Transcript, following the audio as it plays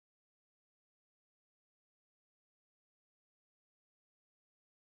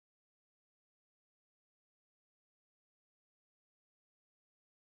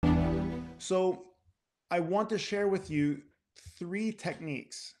So I want to share with you three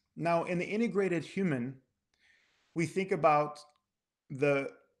techniques. Now, in the integrated human, we think about the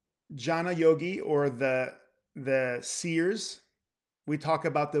jnana yogi or the seers. We talk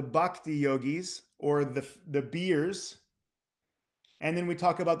about the bhakti yogis or the beers. And then we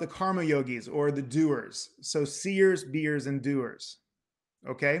talk about the karma yogis or the doers. So seers, beers, and doers.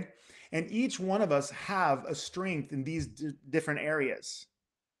 Okay. And each one of us have a strength in these different areas.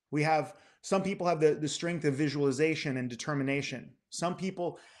 We have some people have the strength of visualization and determination. Some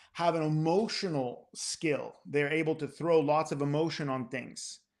people have an emotional skill. They're able to throw lots of emotion on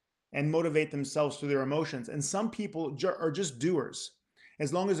things and motivate themselves through their emotions. And some people are just doers.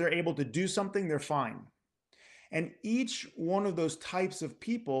 As long as they're able to do something, they're fine. And each one of those types of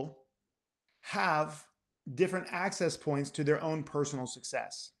people have different access points to their own personal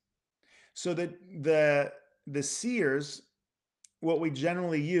success. So that the seers, what we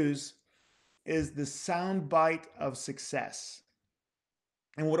generally use is the soundbite of success.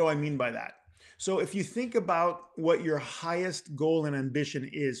 And what do I mean by that? So if you think about what your highest goal and ambition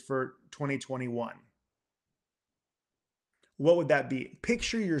is for 2021, what would that be?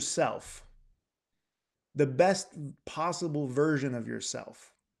 Picture yourself, the best possible version of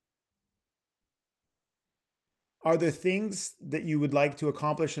yourself. Are there things that you would like to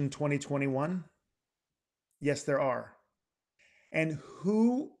accomplish in 2021? Yes, there are. And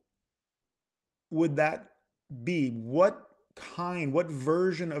who would that be? What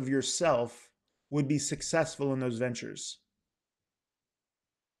version of yourself would be successful in those ventures?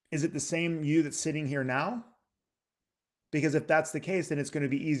 Is it the same you that's sitting here now? Because if that's the case, then it's going to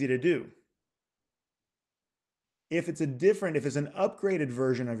be easy to do. If it's an upgraded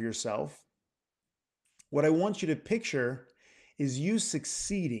version of yourself, what I want you to picture is you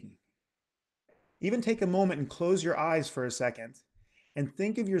succeeding. Even take a moment and close your eyes for a second and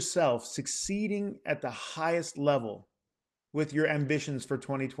think of yourself succeeding at the highest level with your ambitions for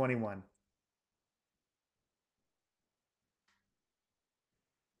 2021.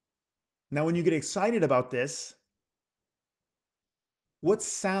 Now, when you get excited about this, what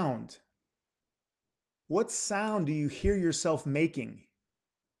sound? What sound do you hear yourself making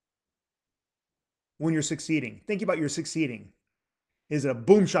when you're succeeding? Think about your succeeding. Is it a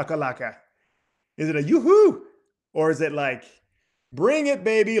boom shakalaka? Is it a yoo-hoo? Or is it like, bring it,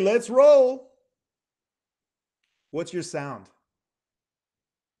 baby, let's roll? What's your sound?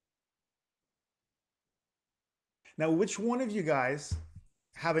 Now, which one of you guys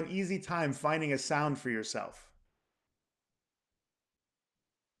have an easy time finding a sound for yourself?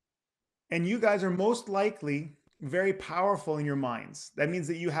 And you guys are most likely very powerful in your minds. That means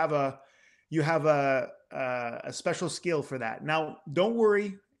that you have a special skill for that. Now, don't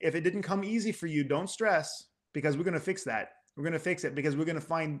worry if it didn't come easy for you. Don't stress because we're going to fix that. We're going to fix it because we're going to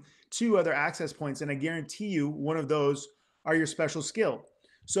find two other access points, and I guarantee you one of those are your special skill.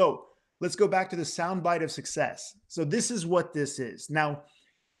 So let's go back to the soundbite of success. So this is what this is. Now,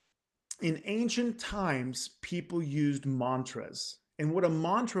 in ancient times, people used mantras. And what a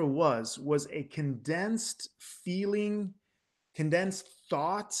mantra was a condensed feeling, condensed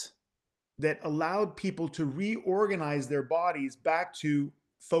thought that allowed people to reorganize their bodies back to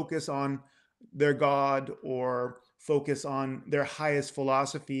focus on their God or focus on their highest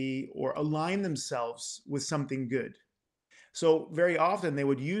philosophy or align themselves with something good. So very often they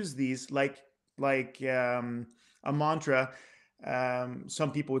would use these like a mantra.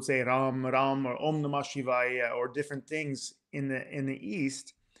 Some people would say Ram Ram or Om Namah Shivaya or different things in the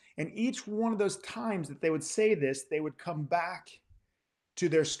East. And each one of those times that they would say this, they would come back to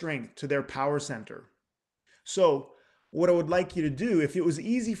their strength, to their power center. So what I would like you to do, if it was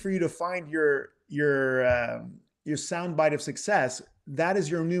easy for you to find your soundbite of success, that is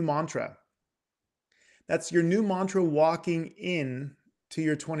your new mantra. That's your new mantra walking in to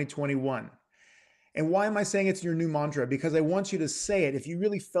your 2021. And why am I saying it's your new mantra? Because I want you to say it. If you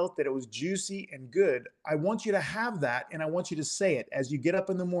really felt that it was juicy and good, I want you to have that and I want you to say it as you get up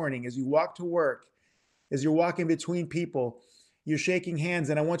in the morning, as you walk to work, as you're walking between people, you're shaking hands,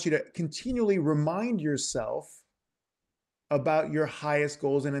 and I want you to continually remind yourself about your highest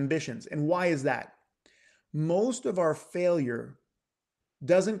goals and ambitions. And why is that? Most of our failure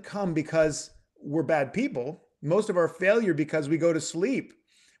doesn't come because we're bad people. Most of our failure because we go to sleep.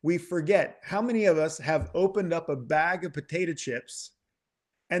 We forget. How many of us have opened up a bag of potato chips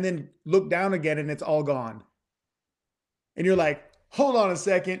and then look down again and it's all gone? And you're like, hold on a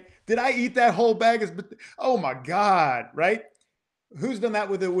second. Did I eat that whole bag of oh my God, right? Who's done that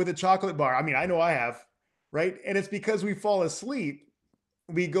with a chocolate bar? I mean, I know I have, right? And it's because we fall asleep,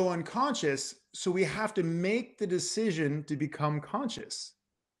 we go unconscious, so we have to make the decision to become conscious.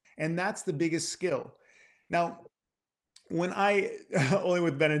 And that's the biggest skill. Now, when I only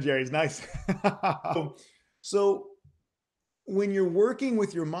with Ben and Jerry's, nice. So when you're working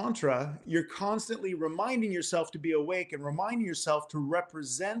with your mantra, you're constantly reminding yourself to be awake and reminding yourself to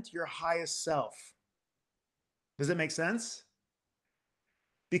represent your highest self. Does it make sense?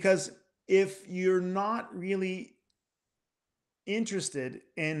 Because if you're not really interested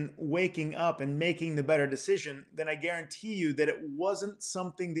in waking up and making the better decision, then I guarantee you that it wasn't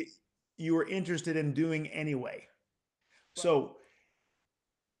something that you were interested in doing anyway. So,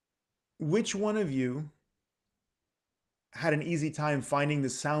 which one of you had an easy time finding the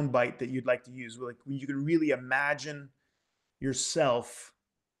sound bite that you'd like to use? Like when you can really imagine yourself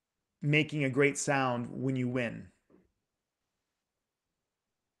making a great sound when you win.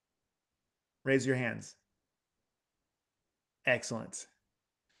 Raise your hands. Excellent.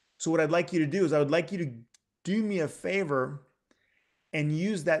 So, what I'd like you to do is, I would like you to do me a favor and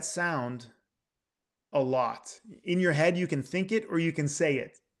use that sound a lot. In your head, you can think it or you can say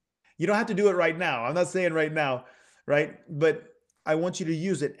it. You don't have to do it right now. I'm not saying right now, right? But I want you to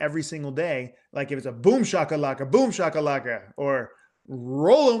use it every single day. Like if it's a boom shakalaka, or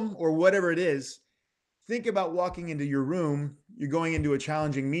roll 'em, or whatever it is. Think about walking into your room, you're going into a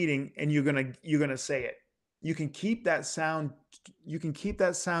challenging meeting, and you're gonna say it. You can keep that sound,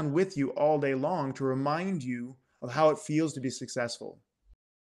 with you all day long to remind you of how it feels to be successful.